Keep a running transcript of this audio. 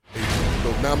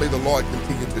So now may the Lord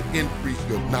continue to increase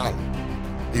your knowledge,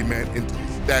 amen, into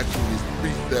his statutes, his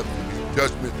precepts, and his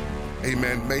judgment.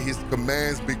 Amen. May his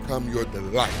commands become your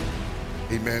delight.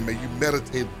 Amen. May you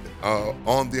meditate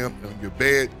on them on your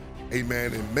bed.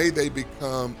 Amen. And may they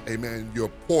become, amen, your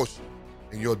portion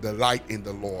and your delight in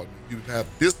the Lord. You have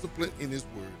discipline in his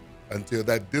word until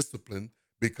that discipline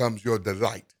becomes your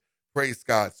delight. Praise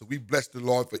God. So we bless the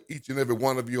Lord for each and every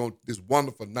one of you on this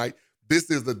wonderful night.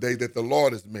 This is the day that the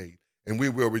Lord has made, and we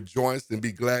will rejoice and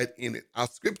be glad in it. Our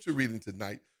scripture reading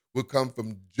tonight will come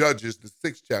from Judges, the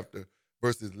 6th chapter,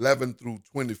 verses 11 through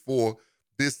 24.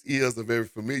 This is a very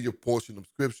familiar portion of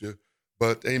scripture,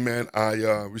 but amen, I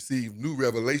received new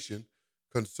revelation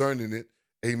concerning it,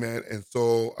 amen, and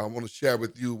so I want to share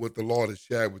with you what the Lord has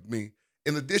shared with me.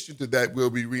 In addition to that,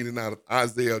 we'll be reading out of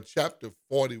Isaiah chapter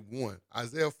 41,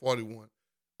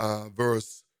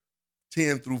 verse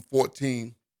 10 through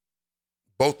 14,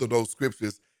 both of those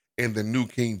scriptures in the New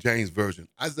King James Version.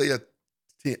 Isaiah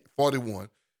 41,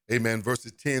 amen,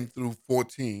 verses 10 through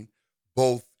 14,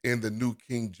 both in the New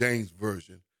King James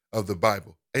Version of the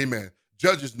Bible. Amen.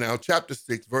 Judges now, chapter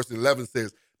 6, verse 11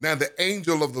 says, "Now the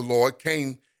angel of the Lord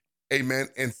came, amen,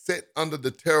 and sat under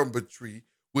the terebinth tree,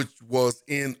 which was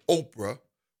in Ophrah,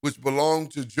 which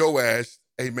belonged to Joash,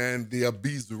 amen, the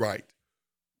Abiezrite,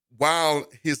 while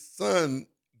his son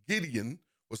Gideon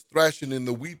was threshing in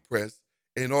the winepress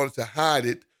in order to hide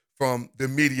it from the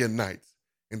Midianites.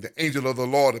 And the angel of the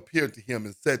Lord appeared to him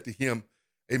and said to him,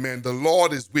 amen, the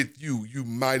Lord is with you, you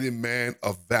mighty man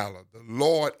of valor." The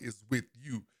Lord is with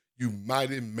you, you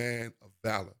mighty man of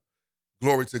valor.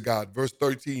 Glory to God. Verse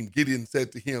 13, Gideon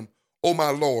said to him, "O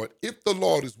my Lord, if the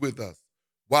Lord is with us,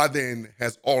 why then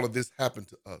has all of this happened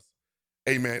to us?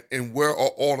 Amen. And where are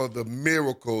all of the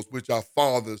miracles which our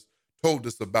fathers told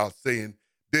us about, saying,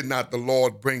 did not the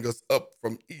Lord bring us up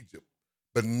from Egypt?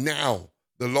 But now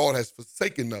the Lord has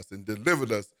forsaken us and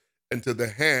delivered us into the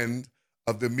hand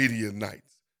of the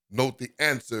Midianites." Note the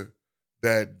answer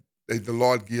that the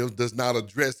Lord gives does not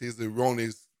address his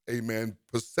erroneous, amen,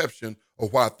 perception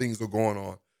of why things are going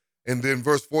on. And then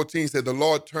verse 14 said, "The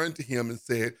Lord turned to him and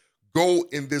said, go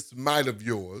in this might of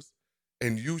yours,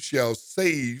 and you shall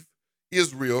save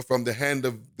Israel from the hand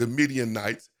of the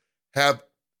Midianites. Have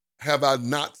I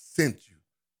not sent you?"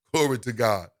 Glory to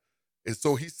God. And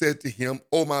so he said to him,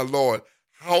 "O my Lord,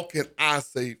 how can I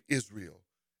save Israel?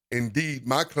 Indeed,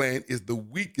 my clan is the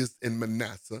weakest in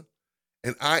Manasseh,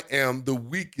 and I am the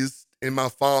weakest in my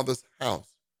father's house."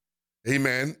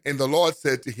 Amen. And the Lord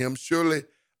said to him, "Surely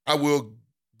I will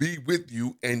be with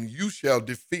you, and you shall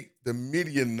defeat the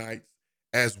Midianites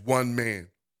as one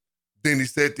man." Then he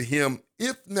said to him,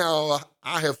 "If now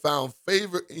I have found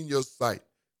favor in your sight,"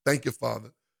 thank you,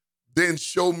 Father, "then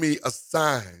show me a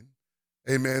sign,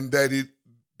 amen, that it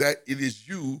is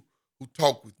you who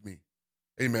talk with me.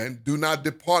 Amen. Do not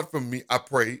depart from me, I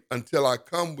pray, until I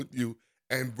come with you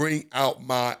and bring out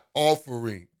my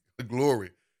offering," the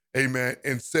glory, amen,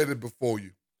 "and set it before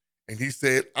you." And he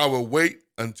said, "I will wait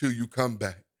until you come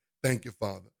back." Thank you,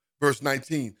 Father. Verse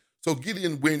 19, so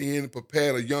Gideon went in and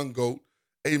prepared a young goat,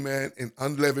 amen, and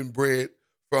unleavened bread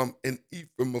from an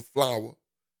ephah of flour.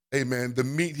 Amen. The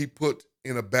meat he put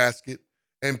in a basket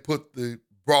and put the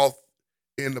broth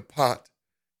in the pot,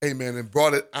 amen, and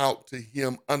brought it out to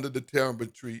him under the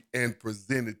terebinth tree and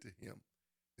presented to him.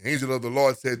 The angel of the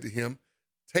Lord said to him,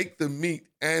 "Take the meat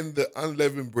and the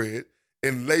unleavened bread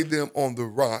and lay them on the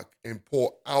rock and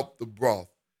pour out the broth."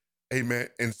 Amen.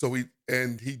 And so he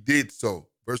did so.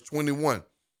 Verse 21.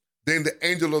 Then the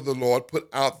angel of the Lord put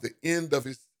out the end of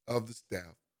the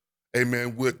staff,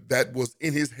 amen, that was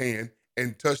in his hand,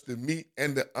 and touched the meat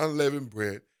and the unleavened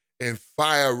bread, and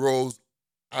fire rose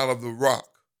out of the rock,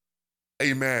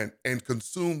 amen, and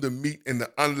consumed the meat and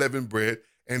the unleavened bread,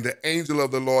 and the angel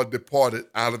of the Lord departed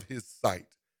out of his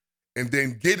sight. And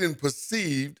then Gideon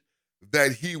perceived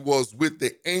that he was with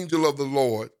the angel of the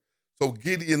Lord. So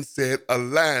Gideon said,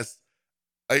 "Alas,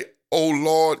 O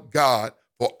Lord God,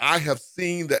 for I have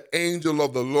seen the angel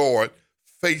of the Lord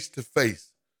face to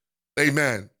face."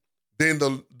 Amen. Then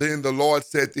the Lord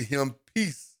said to him,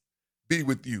 "Peace be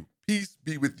with you. Peace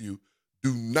be with you.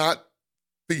 Do not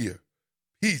fear."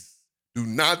 Peace. Do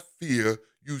not fear.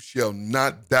 You shall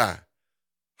not die.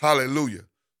 Hallelujah.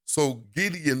 So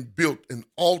Gideon built an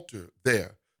altar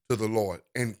there to the Lord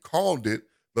and called it,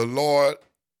 "The Lord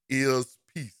is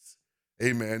Peace."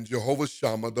 Amen. Jehovah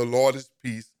Shammah, the Lord is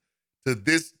peace. To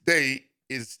this day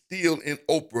is still in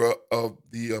Ophrah of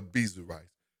the Abiezrite.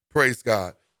 Praise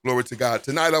God. Glory to God.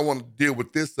 Tonight I want to deal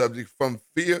with this subject, from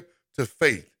fear to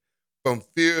faith. From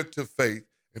fear to faith.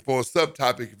 And for a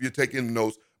subtopic, if you're taking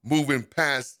notes, moving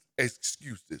past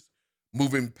excuses.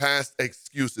 moving past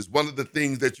excuses. One of the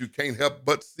things that you can't help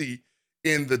but see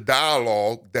in the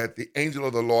dialogue that the angel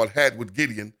of the Lord had with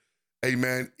Gideon,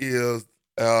 amen, is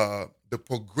the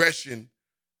progression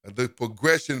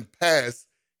past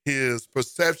his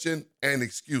perception and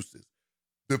excuses.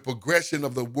 The progression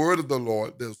of the word of the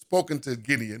Lord that was spoken to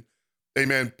Gideon,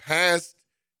 amen, past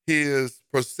his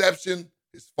perception,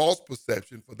 his false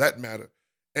perception for that matter,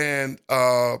 and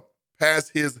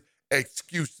past his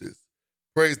excuses.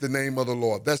 Praise the name of the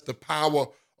Lord. That's the power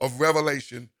of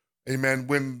revelation, amen,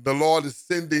 when the Lord is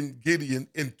sending Gideon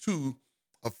into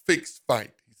a fixed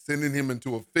fight. He's sending him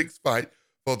into a fixed fight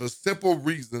for the simple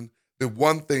reason, the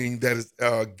one thing that is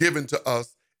given to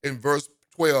us in verse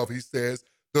 12, he says,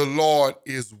 the Lord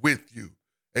is with you.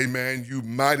 Amen. You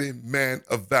mighty man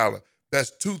of valor.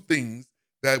 That's two things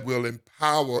that will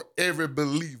empower every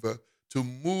believer to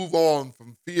move on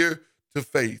from fear to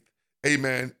faith.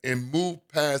 Amen. And move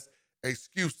past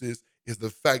excuses is the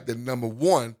fact that number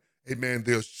one, amen,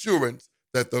 the assurance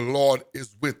that the Lord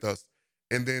is with us.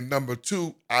 And then number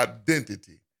two,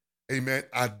 identity. Amen.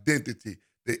 Identity.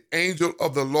 The angel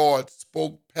of the Lord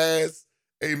spoke past,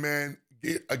 amen,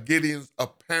 Gideon's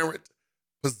apparent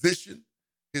position,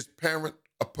 his parent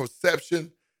a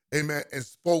perception, amen, and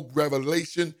spoke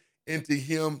revelation into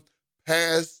him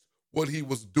past what he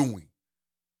was doing.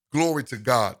 Glory to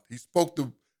God. He spoke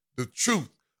the truth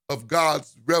of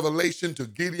God's revelation to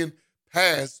Gideon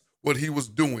past what he was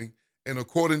doing. And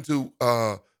according to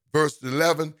verse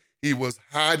 11, he was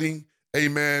hiding,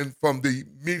 amen, from the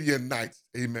Midianites,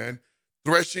 amen,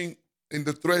 threshing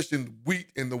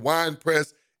wheat in the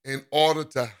winepress in order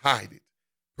to hide it.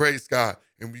 Praise God.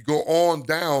 And we go on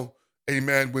down,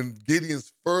 amen, when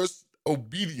Gideon's first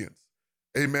obedience,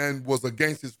 amen, was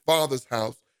against his father's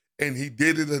house, and he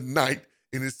did it at night,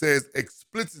 and it says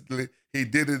explicitly he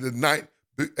did it at night,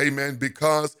 amen,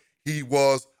 because he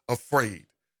was afraid.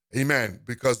 Amen.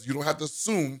 Because you don't have to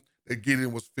assume that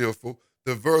Gideon was fearful.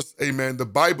 The verse, amen, the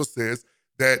Bible says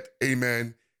that,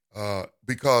 amen,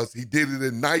 because he did it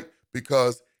at night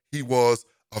because he was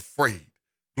afraid.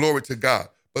 Glory to God.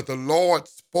 But the Lord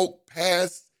spoke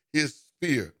past his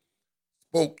fear,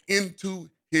 spoke into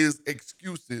his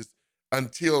excuses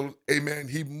until, amen,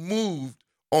 he moved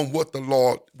on what the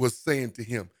Lord was saying to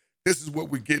him. This is what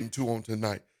we're getting to on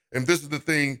tonight. And this is the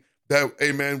thing that,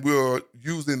 amen, we're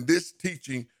using this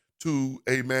teaching to,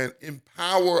 amen,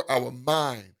 empower our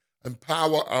mind,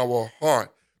 empower our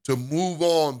heart to move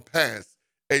on past,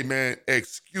 amen,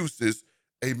 excuses,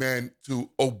 amen, to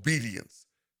obedience.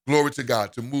 Glory to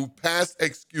God, to move past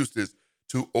excuses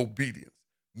to obedience.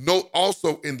 Note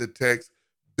also in the text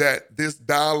that this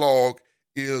dialogue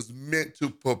is meant to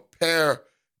prepare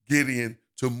Gideon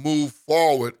to move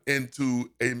forward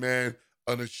into, amen,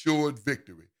 an assured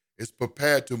victory. It's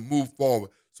prepared to move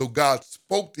forward. So God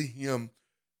spoke to him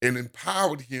and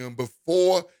empowered him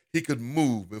before he could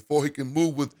move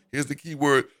with, here's the key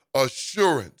word,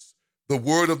 assurance. The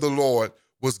word of the Lord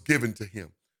was given to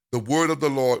him. The word of the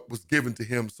Lord was given to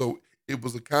him. So it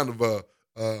was a kind of a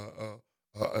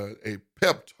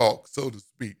pep talk, so to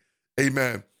speak.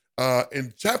 Amen.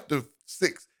 In chapter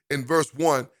 6, in verse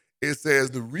 1, it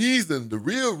says the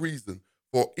real reason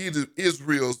for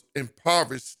Israel's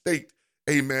impoverished state,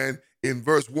 amen, in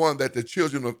verse 1, that the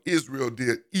children of Israel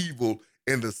did evil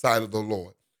in the sight of the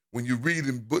Lord. When you read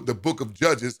in the book of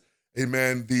Judges,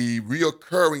 amen, the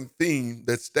reoccurring theme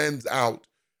that stands out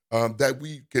that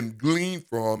we can glean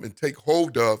from and take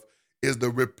hold of is the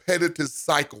repetitive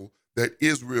cycle that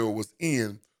Israel was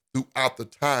in throughout the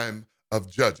time of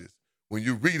Judges. When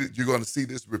you read it, you're going to see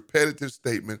this repetitive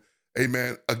statement,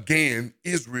 amen, again,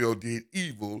 Israel did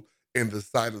evil in the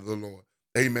sight of the Lord.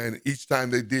 Amen. Each time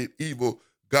they did evil,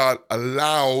 God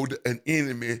allowed an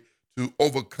enemy to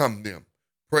overcome them.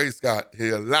 Praise God. He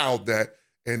allowed that.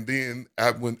 And then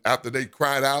after they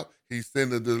cried out, he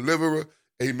sent a deliverer.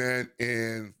 Amen.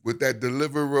 And with that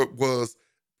deliverer was,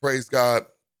 praise God,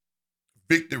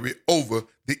 victory over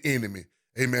the enemy.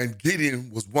 Amen.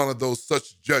 Gideon was one of those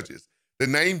such judges. The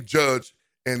name judge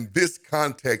in this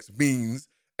context means,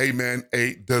 amen,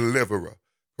 a deliverer.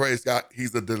 Praise God.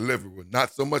 He's a deliverer.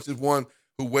 Not so much as one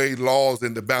who weighed laws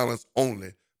in the balance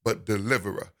only, but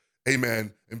deliverer.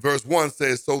 Amen. And verse 1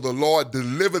 says, so the Lord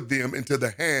delivered them into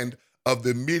the hand of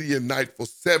the Midianite for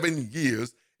 7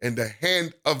 years, and the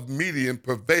hand of Midian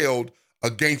prevailed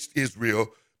against Israel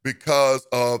because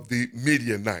of the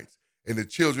Midianites. And the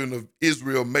children of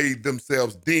Israel made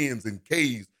themselves dens and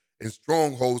caves and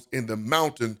strongholds in the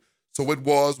mountain. So it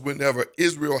was whenever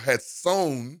Israel had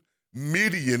sown,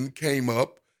 Midian came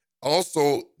up.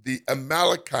 Also, the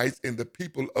Amalekites and the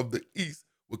people of the east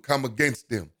would come against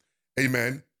them.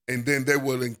 Amen. And then they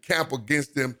will encamp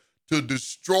against them to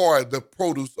destroy the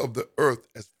produce of the earth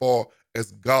as far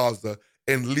as Gaza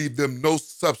and leave them no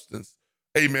substance,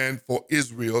 amen, for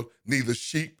Israel, neither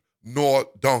sheep nor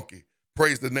donkey.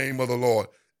 Praise the name of the Lord.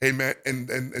 Amen. And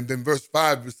then verse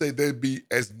 5 will say they'd be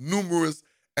as numerous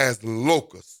as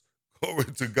locusts. Glory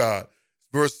to God.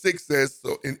 Verse 6 says,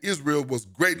 so in Israel was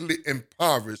greatly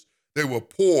impoverished. They were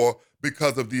poor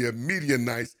because of the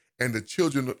Midianites, and the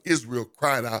children of Israel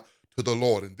cried out to the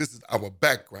Lord. And this is our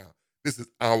background. This is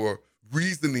our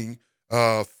reasoning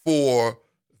for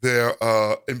their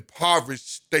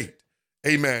impoverished state.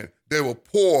 Amen. They were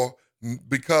poor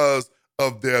because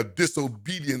of their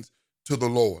disobedience to the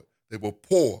Lord. They were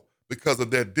poor because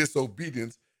of their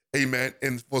disobedience. Amen.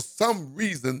 And for some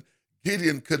reason,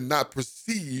 Gideon could not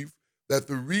perceive that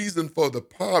the reason for the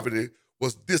poverty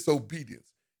was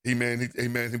disobedience. Amen.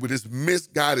 Amen. With his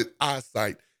misguided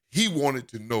eyesight, he wanted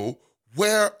to know,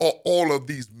 where are all of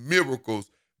these miracles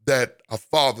that our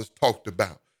fathers talked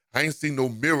about? I ain't seen no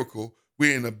miracle.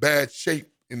 We're in a bad shape,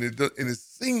 and it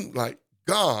seemed like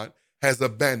God has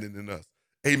abandoned us.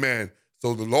 Amen.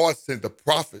 So the Lord sent a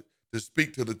prophet to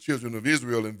speak to the children of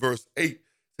Israel in verse 8,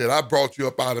 said, I brought you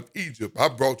up out of Egypt. I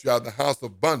brought you out of the house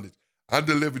of bondage. I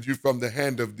delivered you from the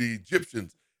hand of the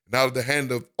Egyptians and out of the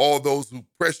hand of all those who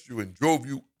pressed you and drove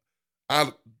you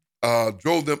out,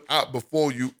 drove them out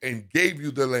before you and gave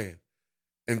you the land.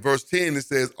 In verse 10, it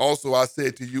says, also I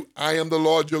said to you, I am the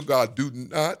Lord your God. Do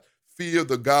not fear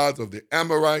the gods of the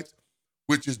Amorites,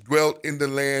 which is dwelt in the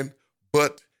land,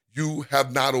 but you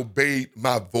have not obeyed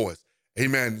my voice.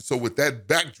 Amen. So with that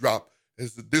backdrop,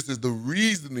 this is the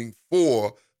reasoning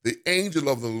for the angel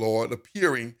of the Lord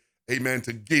appearing, amen,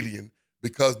 to Gideon,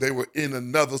 because they were in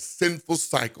another sinful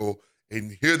cycle.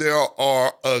 And here they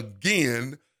are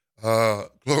again,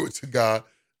 glory to God,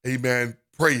 amen,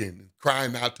 praying and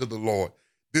crying out to the Lord.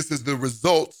 This is the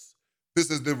results. This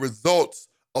is the results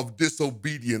of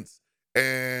disobedience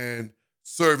and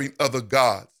serving other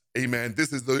gods. Amen.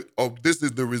 This is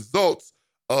the results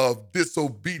of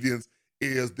disobedience,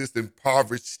 is this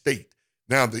impoverished state.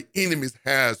 Now the enemy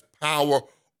has power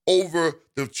over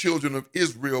the children of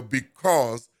Israel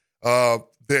because of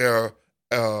the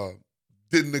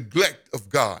neglect of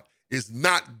God. It's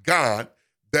not God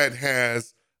that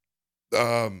has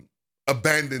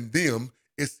abandoned them.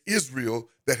 It's Israel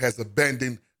that has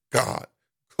abandoned God.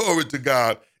 Glory to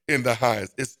God in the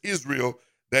highest. It's Israel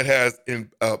that has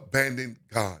abandoned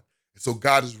God. So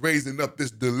God is raising up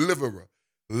this deliverer,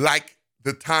 like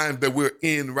the time that we're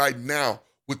in right now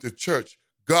with the church.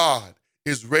 God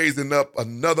is raising up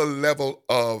another level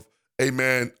of,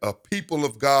 amen, a people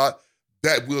of God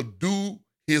that will do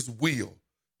his will,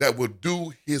 that will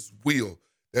do his will.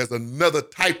 There's another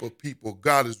type of people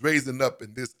God is raising up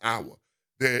in this hour.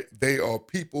 They are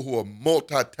people who are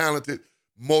multi-talented,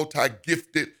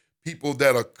 multi-gifted, people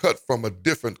that are cut from a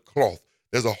different cloth.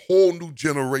 There's a whole new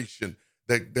generation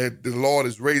that the Lord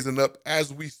is raising up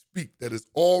as we speak, that is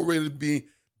already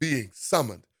being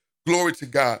summoned. Glory to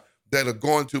God, that are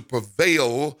going to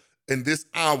prevail in this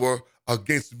hour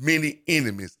against many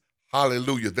enemies.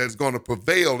 Hallelujah. That's going to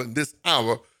prevail in this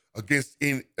hour against,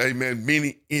 amen,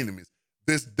 many enemies.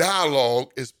 This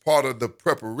dialogue is part of the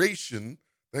preparation.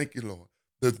 Thank you, Lord.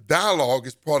 The dialogue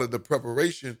is part of the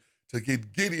preparation to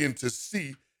get Gideon to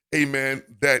see, amen,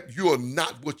 that you are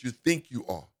not what you think you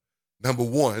are. Number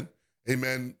one,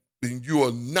 amen, you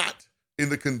are not in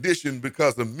the condition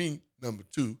because of me. Number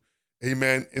two,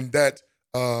 amen, and that,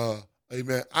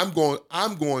 amen, I'm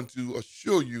going to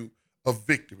assure you of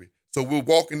victory. So we're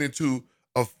walking into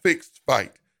a fixed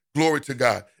fight. Glory to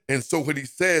God. And so what he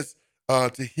says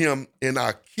to him in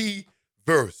our key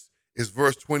verse is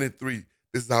verse 23.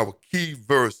 This is our key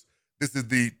verse. This is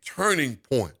the turning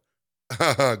point.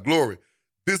 Glory.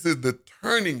 This is the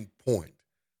turning point.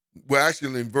 We're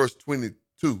actually in verse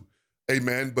 22.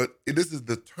 Amen. But this is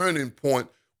the turning point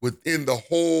within the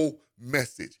whole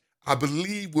message. I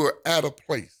believe we're at a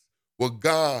place where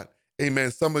God,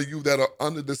 amen, some of you that are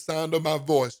under the sound of my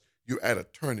voice, you're at a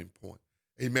turning point.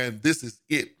 Amen. This is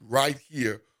it right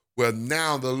here, where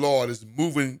now the Lord is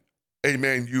moving,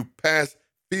 amen, you past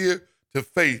fear to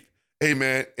faith,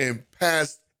 amen, and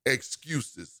past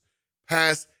excuses.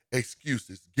 Past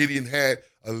excuses. Gideon had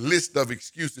a list of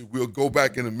excuses. We'll go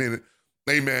back in a minute,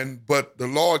 amen. But the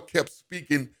Lord kept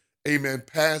speaking, amen,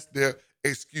 past their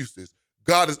excuses.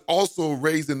 God is also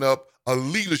raising up a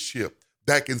leadership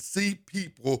that can see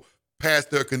people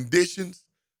past their conditions,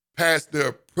 past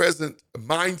their present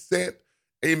mindset,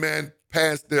 amen,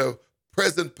 past their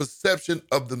present perception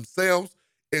of themselves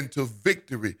into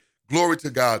victory. Glory to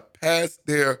God, past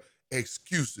their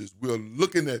excuses. We're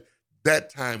looking at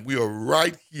that time. We are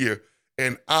right here.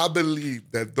 And I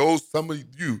believe that some of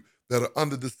you that are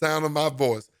under the sound of my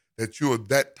voice, that you are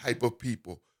that type of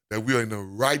people, that we are in a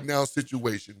right now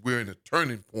situation. We're in a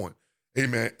turning point.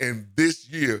 Amen. And this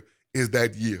year is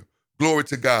that year. Glory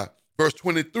to God. Verse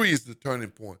 23 is the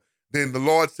turning point. Then the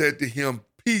Lord said to him,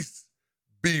 peace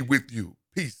be with you.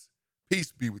 Peace.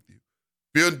 Peace be with you.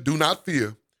 Fear, do not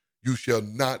fear. You shall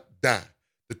not die.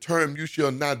 The term you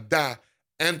shall not die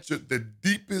answered the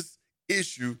deepest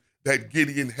issue that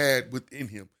Gideon had within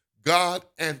him. God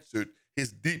answered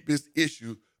his deepest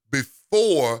issue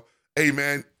before,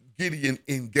 amen, Gideon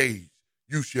engaged.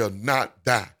 You shall not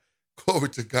die. Glory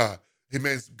to God.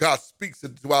 Amen. God speaks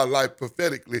into our life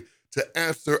prophetically to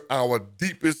answer our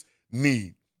deepest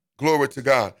need. Glory to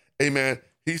God. Amen.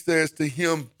 He says to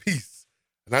him, peace.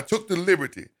 And I took the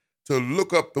liberty to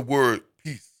look up the word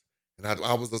peace. And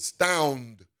I was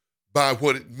astounded by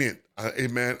what it meant.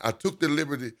 Amen. I took the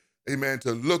liberty, amen,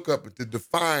 to look up and to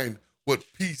define what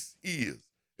peace is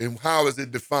and how is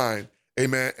it defined.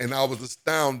 Amen. And I was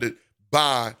astounded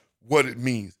by what it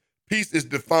means. Peace is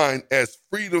defined as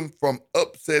freedom from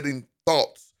upsetting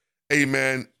thoughts,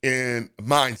 amen, and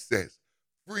mindsets.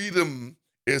 Freedom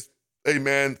is,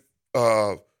 amen,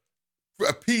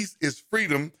 peace is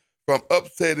freedom from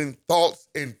upsetting thoughts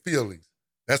and feelings.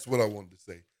 That's what I wanted to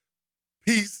say.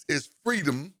 Peace is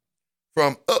freedom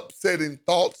from upsetting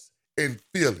thoughts and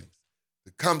feelings,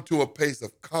 to come to a place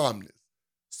of calmness,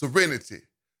 serenity.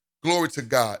 Glory to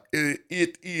God.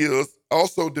 It is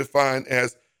also defined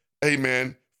as,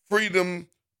 amen, freedom,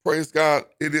 praise God.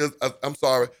 It is,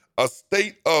 a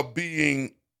state of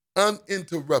being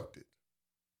uninterrupted,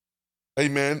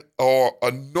 amen, or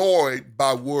annoyed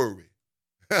by worry.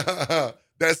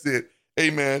 That's it,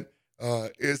 amen.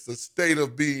 It's a state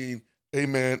of being,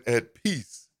 amen, at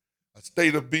peace, a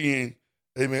state of being,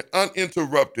 amen,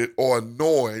 uninterrupted or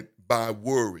annoyed by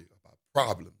worry, by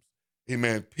problems,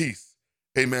 amen, peace,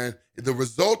 amen. The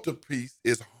result of peace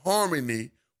is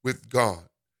harmony with God.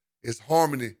 It's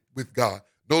harmony with God.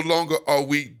 No longer are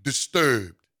we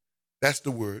disturbed. That's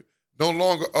the word. No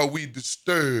longer are we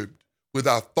disturbed with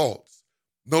our thoughts.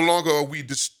 No longer are we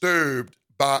disturbed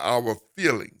by our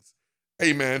feelings.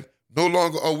 Amen. No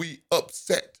longer are we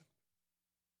upset.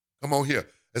 Come on here.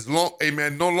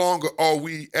 Amen. No longer are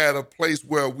we at a place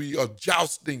where we are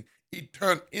jousting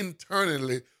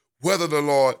internally whether the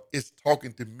Lord is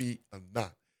talking to me or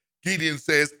not. Gideon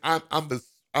says, I'm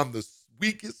the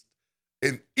weakest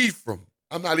in Ephraim.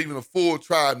 I'm not even a full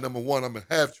tribe, number one. I'm a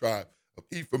half tribe of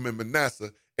Ephraim and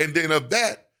Manasseh. And then of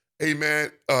that,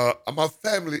 amen, my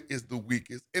family is the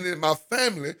weakest. And in my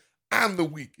family, I'm the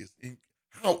weakest. And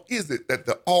how is it that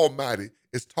the Almighty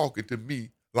is talking to me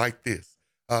like this?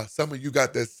 Some of you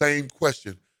got that same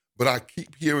question, but I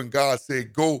keep hearing God say,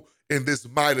 go in this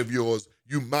might of yours,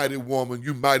 you mighty woman,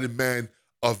 you mighty man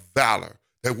of valor.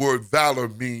 That word valor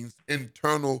means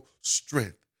internal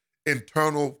strength,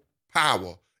 internal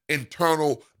power,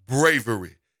 internal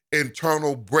bravery,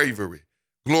 internal bravery.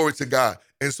 Glory to God.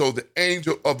 And so the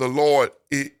angel of the Lord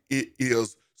it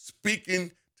is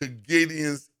speaking to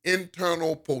Gideon's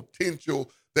internal potential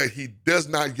that he does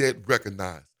not yet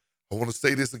recognize. I want to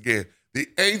say this again. The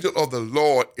angel of the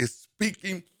Lord is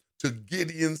speaking to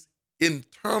Gideon's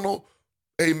internal,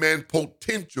 amen,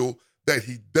 potential that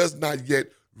he does not yet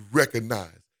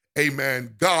recognize.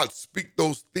 Amen. God speaks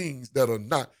those things that are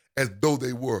not as though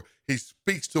they were. He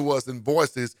speaks to us in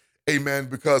voices, amen,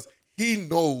 because he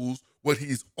knows what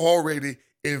he's already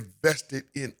invested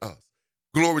in us.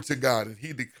 Glory to God. And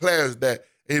he declares that,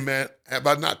 amen, have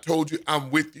I not told you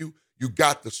I'm with you? You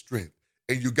got the strength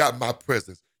and you got my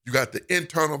presence. You got the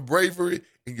internal bravery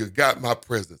and you got my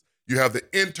presence. You have the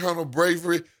internal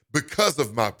bravery because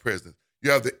of my presence.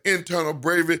 You have the internal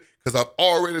bravery because I've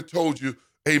already told you,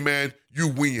 amen, you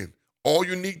win. All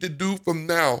you need to do from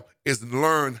now is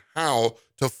learn how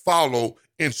to follow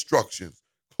instructions.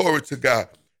 Glory to God.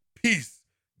 Peace,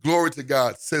 glory to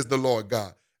God, says the Lord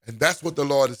God. And that's what the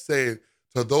Lord is saying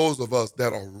to those of us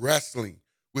that are wrestling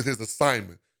with his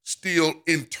assignment, still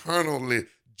internally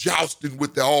jousting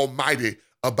with the Almighty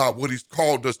about what he's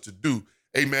called us to do.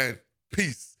 Amen.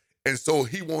 Peace. And so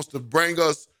he wants to bring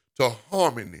us to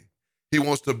harmony. He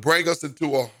wants to bring us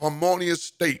into a harmonious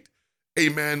state,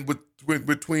 amen,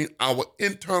 between our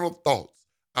internal thoughts,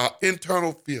 our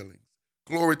internal feelings.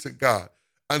 Glory to God.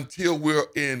 Until we're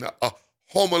in a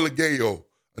homologeo,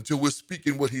 until we're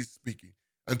speaking what he's speaking,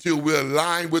 until we're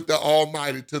aligned with the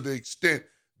Almighty to the extent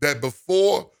that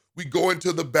before we go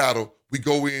into the battle, we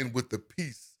go in with the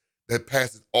peace that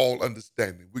passes all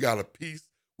understanding. We got a peace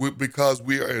because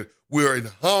we're in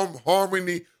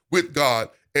harmony with God,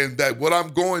 and that what I'm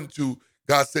going to,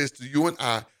 God says to you and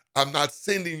I'm not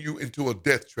sending you into a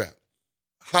death trap.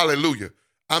 Hallelujah.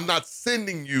 I'm not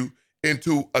sending you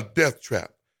into a death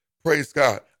trap. Praise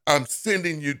God. I'm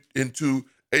sending you into,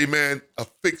 amen, a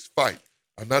fixed fight.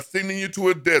 I'm not sending you to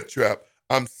a death trap.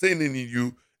 I'm sending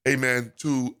you, amen,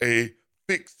 to a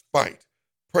fixed fight.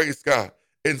 Praise God.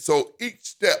 And so each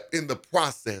step in the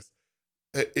process,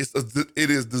 it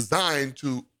is designed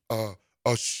to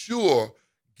assure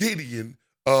Gideon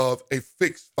of a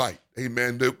fixed fight.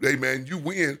 Amen. Amen. You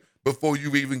win before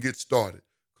you even get started.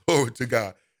 Glory to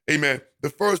God. Amen. The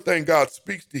first thing God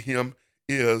speaks to him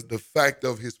is the fact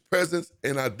of his presence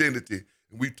and identity.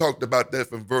 And we talked about that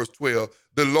from verse 12.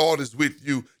 The Lord is with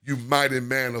you, you mighty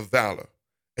man of valor.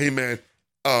 Amen.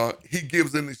 He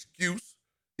gives an excuse.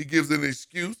 He gives an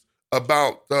excuse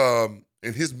about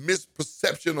and his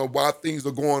misperception of why things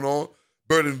are going on.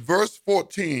 But in verse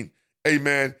 14,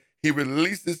 amen, he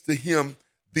releases to him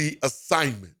the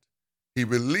assignment. He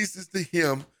releases to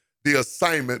him the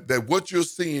assignment that what you're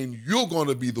seeing, you're going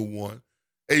to be the one,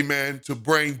 amen, to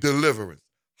bring deliverance.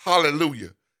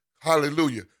 Hallelujah.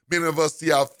 Hallelujah. Many of us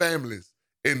see our families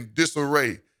in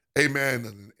disarray,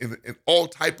 amen, in all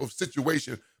type of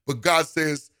situation. But God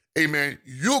says, amen,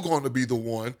 you're going to be the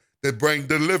one that bring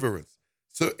deliverance.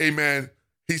 So, amen,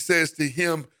 he says to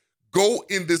him, go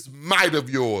in this might of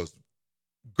yours.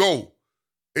 Go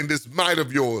in this might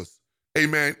of yours.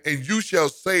 Amen. And you shall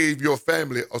save your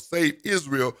family or save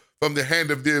Israel from the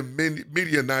hand of the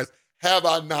Midianites. Have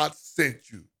I not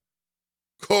sent you?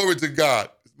 Glory to God.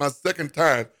 It's my second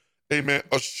time, amen,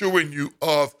 assuring you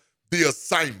of the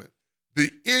assignment.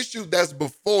 The issue that's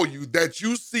before you that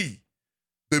you see,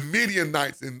 the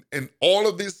Midianites and all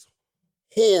of this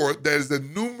horde that is as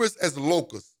numerous as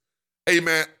locusts.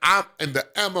 Amen. And the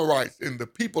Amorites and the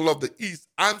people of the east,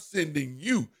 I'm sending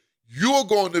you. You're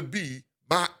going to be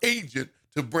my agent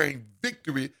to bring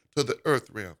victory to the earth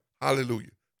realm.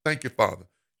 Hallelujah. Thank you, Father.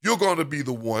 You're going to be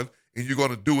the one, and you're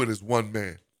going to do it as one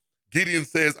man. Gideon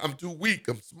says, I'm too weak.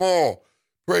 I'm small.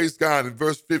 Praise God. In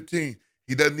verse 15,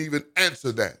 he doesn't even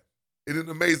answer that. Isn't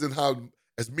it amazing how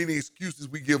as many excuses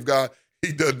we give God,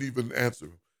 he doesn't even answer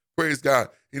them. Praise God.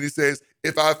 And he says,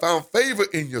 if I found favor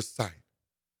in your sight.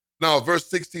 Now, verse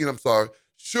 16, I'm sorry.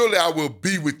 Surely I will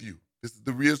be with you. This is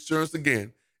the reassurance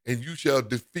again. And you shall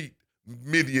defeat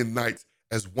Midianites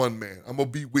as one man. I'm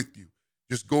going to be with you.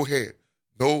 Just go ahead.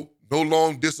 No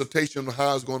long dissertation on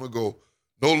how it's going to go.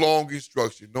 No long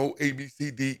instruction. No A, B,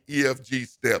 C, D, E, F, G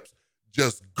steps.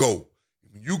 Just go.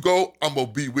 When you go, I'm going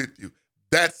to be with you.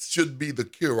 That should be the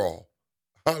cure-all.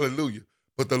 Hallelujah.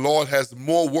 But the Lord has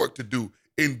more work to do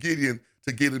in Gideon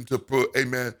to get him to,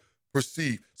 amen,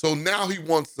 perceive. So now he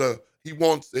wants a sign. He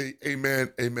wants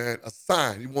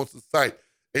a sight.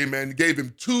 Amen. He gave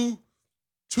him two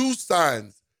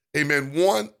signs. Amen.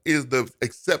 One is the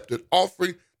accepted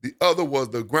offering. The other was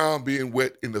the ground being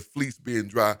wet and the fleece being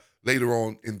dry later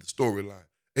on in the storyline.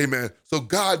 Amen. So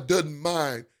God doesn't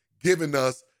mind giving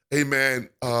us, amen,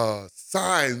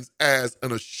 signs as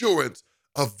an assurance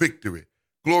of victory.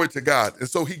 Glory to God. And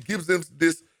so he gives them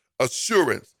this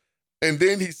assurance. And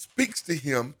then he speaks to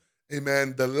him,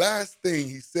 amen. The last thing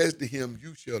he says to him,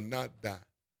 you shall not die.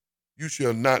 You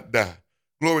shall not die.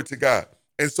 Glory to God.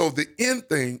 And so the end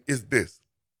thing is this.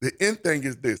 The end thing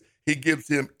is this. He gives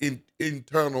him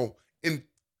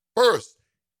first,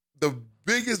 the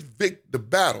biggest the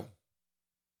battle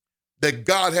that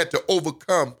God had to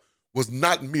overcome was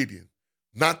not Midian,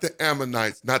 not the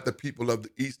Ammonites, not the people of the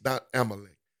east, not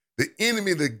Amalek. The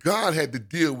enemy that God had to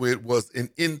deal with was an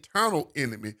internal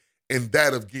enemy, and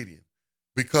that of Gideon.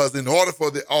 Because in order for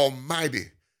the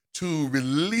Almighty to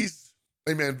release,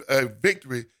 amen,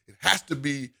 victory, it has to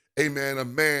be, amen, a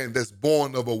man that's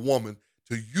born of a woman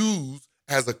to use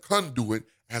as a conduit,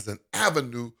 as an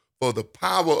avenue for the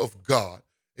power of God,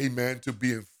 amen, to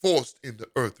be enforced in the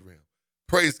earth realm.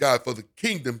 Praise God for the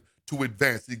kingdom to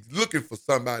advance. He's looking for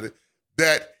somebody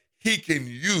that he can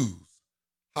use.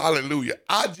 Hallelujah.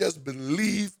 I just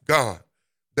believe, God,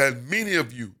 that many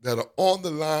of you that are on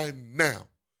the line now,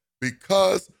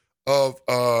 because of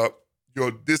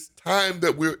this time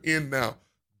that we're in now,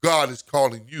 God is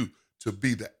calling you to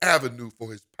be the avenue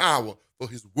for his power, for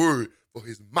his word, for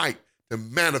his might to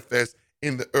manifest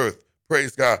in the earth.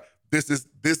 Praise God. This is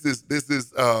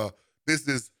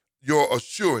your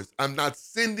assurance. I'm not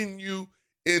sending you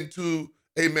into,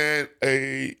 amen,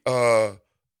 a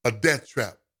death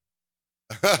trap.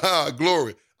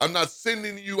 Glory. I'm not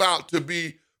sending you out to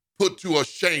be put to a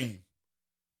shame.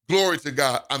 Glory to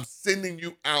God. I'm sending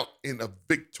you out in a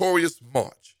victorious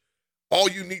march. All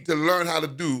you need to learn how to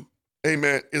do,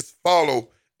 amen, is follow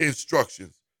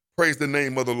instructions. Praise the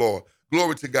name of the Lord.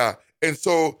 Glory to God. And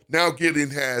so now Gideon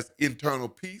has internal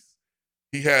peace.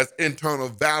 He has internal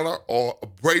valor or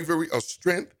bravery or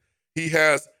strength. He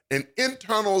has, an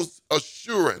internal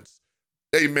assurance,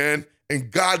 amen,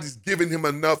 and God is giving him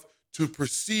enough to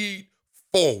proceed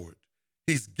forward.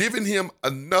 He's given him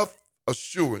enough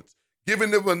assurance,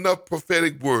 given him enough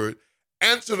prophetic word,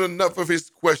 answered enough of his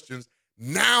questions.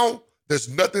 Now there's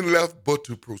nothing left but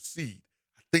to proceed.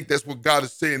 I think that's what God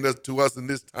is saying to us in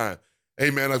this time.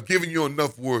 Amen. I've given you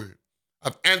enough word.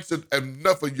 I've answered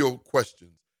enough of your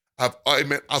questions.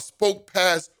 I spoke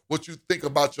past what you think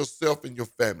about yourself and your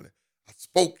family. I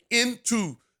spoke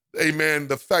into, amen,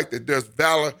 the fact that there's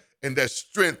valor and there's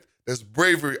strength, there's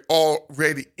bravery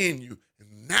already in you.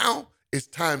 And now it's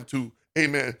time to,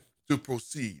 amen, to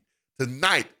proceed.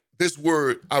 Tonight, this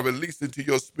word I release into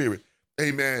your spirit.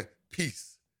 Amen.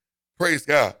 Peace. Praise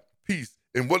God. Peace.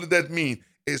 And what does that mean?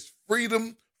 It's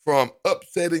freedom from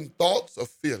upsetting thoughts or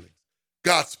feelings.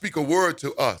 God speak a word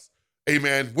to us.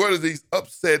 Amen. Where do these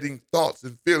upsetting thoughts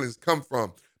and feelings come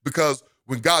from? Because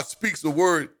when God speaks a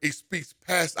word, it speaks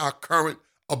past our current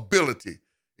ability.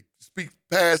 It speaks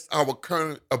past our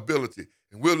current ability.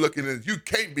 And we're looking at, you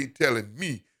can't be telling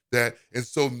me that. And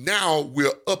so now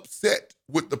we're upset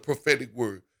with the prophetic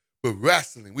word. We're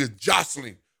wrestling. We're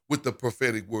jostling with the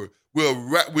prophetic word.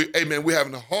 Amen. We're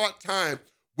having a hard time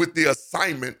with the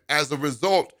assignment. As a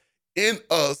result, in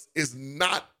us is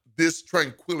not this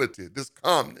tranquility, this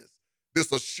calmness,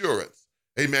 this assurance.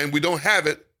 Amen. We don't have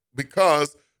it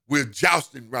because we're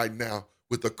jousting right now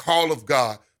with the call of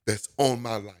God that's on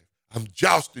my life. I'm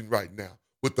jousting right now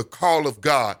with the call of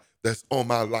God that's on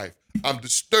my life. I'm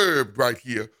disturbed right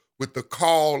here with the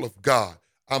call of God.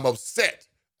 I'm upset.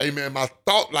 Amen. My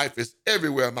thought life is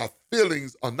everywhere. My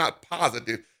feelings are not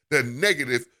positive. They're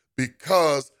negative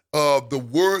because of the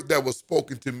word that was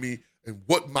spoken to me and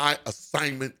what my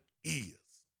assignment is.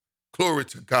 Glory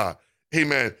to God.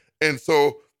 Amen. And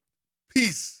so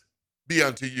peace be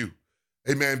unto you.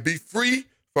 Amen. Be free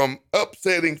from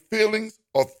upsetting feelings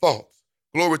or thoughts.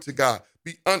 Glory to God.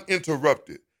 Be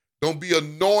uninterrupted. Don't be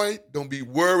annoyed. Don't be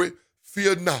worried.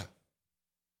 Fear not.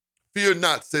 Fear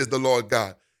not, says the Lord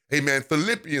God. Amen.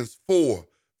 Philippians 4,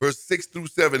 verse 6 through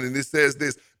 7, and it says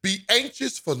this: be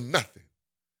anxious for nothing.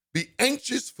 Be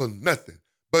anxious for nothing,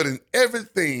 but in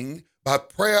everything by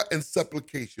prayer and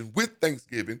supplication with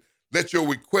thanksgiving, let your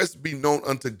requests be known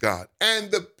unto God.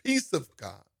 And the peace of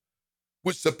God,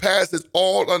 which surpasses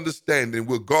all understanding,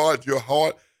 will guard your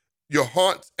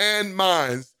hearts and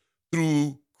minds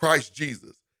through Christ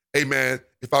Jesus. Amen.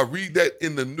 If I read that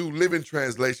in the New Living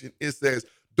Translation, it says,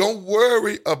 don't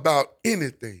worry about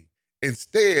anything.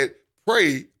 Instead,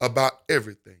 pray about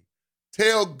everything.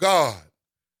 Tell God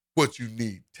what you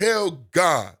need. Tell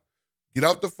God. Get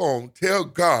out the phone. Tell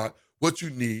God what you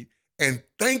need and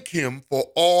thank him for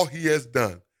all he has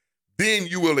done. Then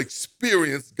you will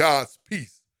experience God's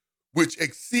peace, which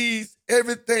exceeds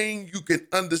everything you can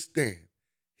understand.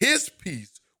 His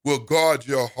peace will guard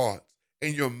your hearts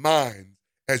and your minds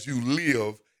as you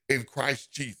live in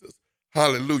Christ Jesus.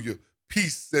 Hallelujah.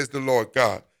 Peace, says the Lord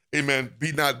God. Amen.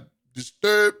 Be not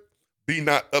disturbed. Be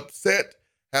not upset.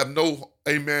 Have no,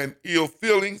 amen, ill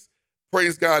feelings.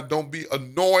 Praise God. Don't be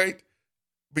annoyed,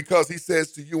 because he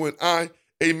says to you and I,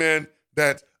 amen,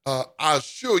 that I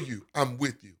assure you I'm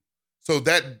with you. So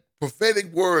that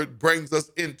prophetic word brings us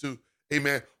into,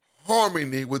 amen,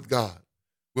 harmony with God.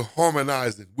 We're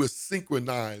harmonizing. We're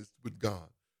synchronized with God.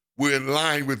 We're in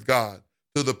line with God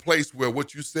to the place where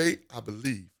what you say, I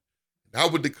believe. And I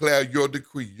would declare your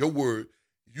decree, your word.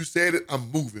 You said it,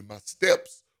 I'm moving. My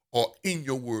steps are in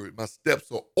your word. My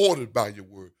steps are ordered by your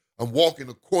word. I'm walking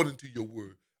according to your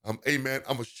word. Amen.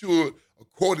 I'm assured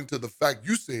according to the fact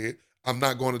you said I'm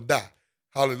not going to die.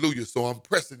 Hallelujah. So I'm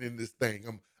pressing in this thing.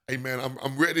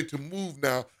 I'm ready to move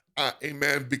now.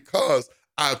 Amen. Because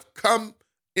I've come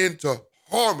into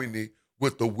harmony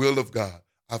with the will of God.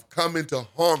 I've come into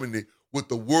harmony with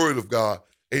the word of God.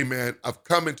 Amen. I've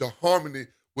come into harmony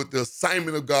with the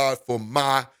assignment of God for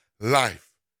my life.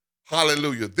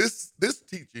 Hallelujah. This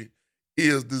teaching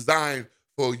is designed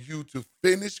for you to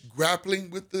finish grappling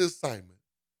with the assignment.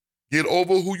 Get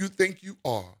over who you think you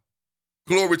are.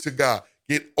 Glory to God.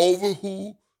 Get over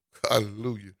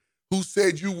hallelujah, who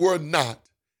said you were not,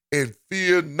 and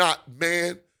fear not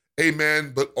man,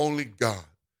 amen, but only God.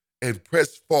 And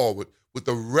press forward with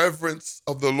the reverence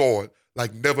of the Lord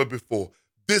like never before.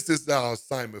 This is our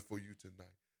assignment for you tonight.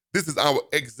 This is our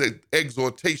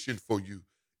exhortation for you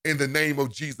in the name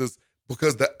of Jesus,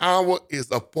 because the hour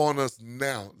is upon us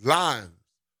now. Lives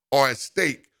are at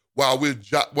stake while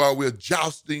we're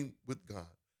jousting with God.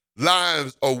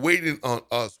 Lives are waiting on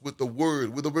us with the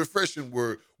word, with the refreshing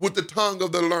word, with the tongue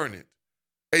of the learned.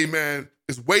 Amen.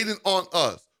 It's waiting on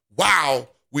us while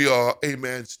we are,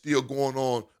 amen, still going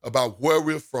on about where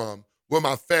we're from, where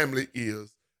my family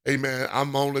is, Amen.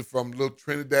 I'm only from little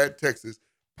Trinidad, Texas,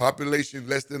 population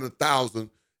less than 1,000.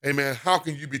 Amen. How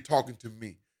can you be talking to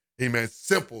me? Amen.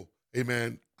 Simple.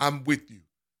 Amen. I'm with you.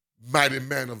 Mighty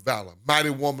man of valor,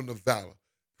 mighty woman of valor.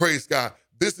 Praise God.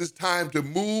 This is time to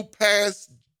move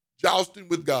past jousting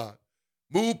with God,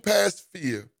 move past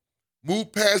fear,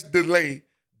 move past delay,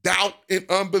 doubt, and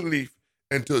unbelief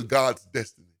into God's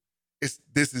destiny.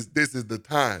 This is the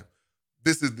time.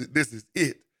 This is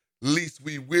it. Least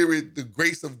we weary the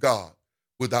grace of God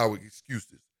with our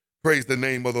excuses. Praise the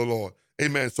name of the Lord.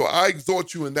 Amen. So I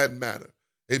exhort you in that matter.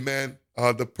 Amen.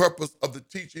 The purpose of the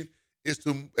teaching is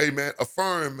to, amen,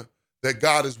 affirm that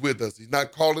God is with us. He's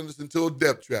not calling us into a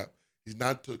death trap. He's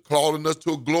not calling us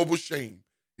to a global shame.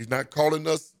 He's not calling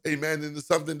us, amen, into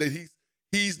something that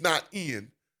he's not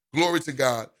in. Glory to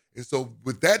God. And so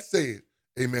with that said,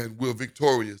 amen, we're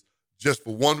victorious just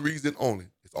for one reason only.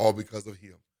 It's all because of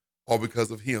him. All because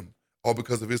of him. All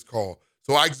because of his call.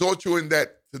 So I exhort you in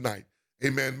that tonight.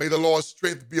 Amen. May the Lord's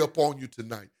strength be upon you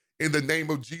tonight. In the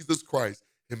name of Jesus Christ.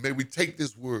 And may we take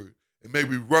this word and may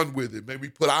we run with it. May we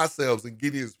put ourselves in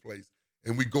Gideon's place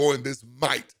and we go in this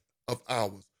might of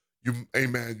ours. You,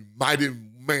 amen, mighty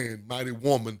man, mighty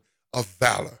woman of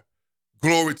valor.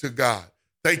 Glory to God.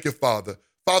 Thank you, Father.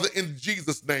 Father, in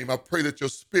Jesus' name, I pray that your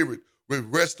spirit will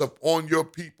rest upon your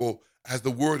people as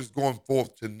the word is going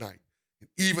forth tonight. And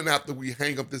even after we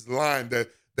hang up this line,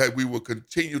 that we will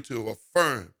continue to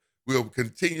affirm, we'll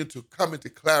continue to come into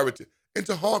clarity,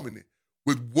 into harmony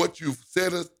with what you've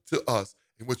said to us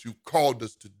and what you've called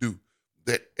us to do.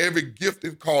 That every gift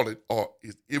and calling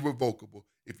is irrevocable.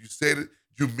 If you said it,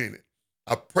 you meant it.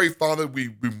 I pray, Father, we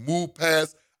move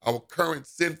past our current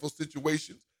sinful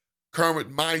situations,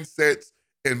 current mindsets,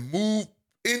 and move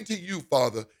into you,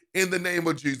 Father, in the name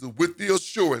of Jesus, with the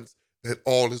assurance that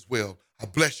all is well. I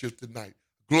bless you tonight.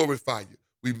 Glorify you.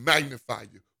 We magnify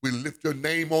you. We lift your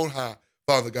name on high,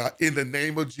 Father God, in the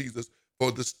name of Jesus,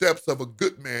 for the steps of a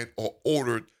good man are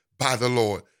ordered by the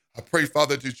Lord. I pray,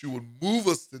 Father, that you would move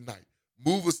us tonight.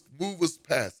 Move us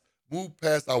past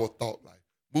our thought life.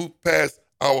 Move past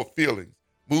our feelings.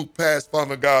 Move past,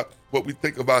 Father God, what we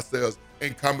think of ourselves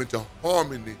and come into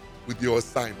harmony with your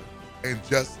assignment and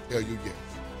just tell you yes.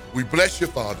 We bless you,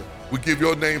 Father. We give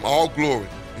your name all glory.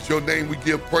 It's your name we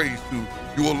give praise to.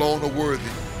 You alone are worthy.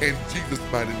 In Jesus'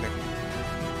 mighty name.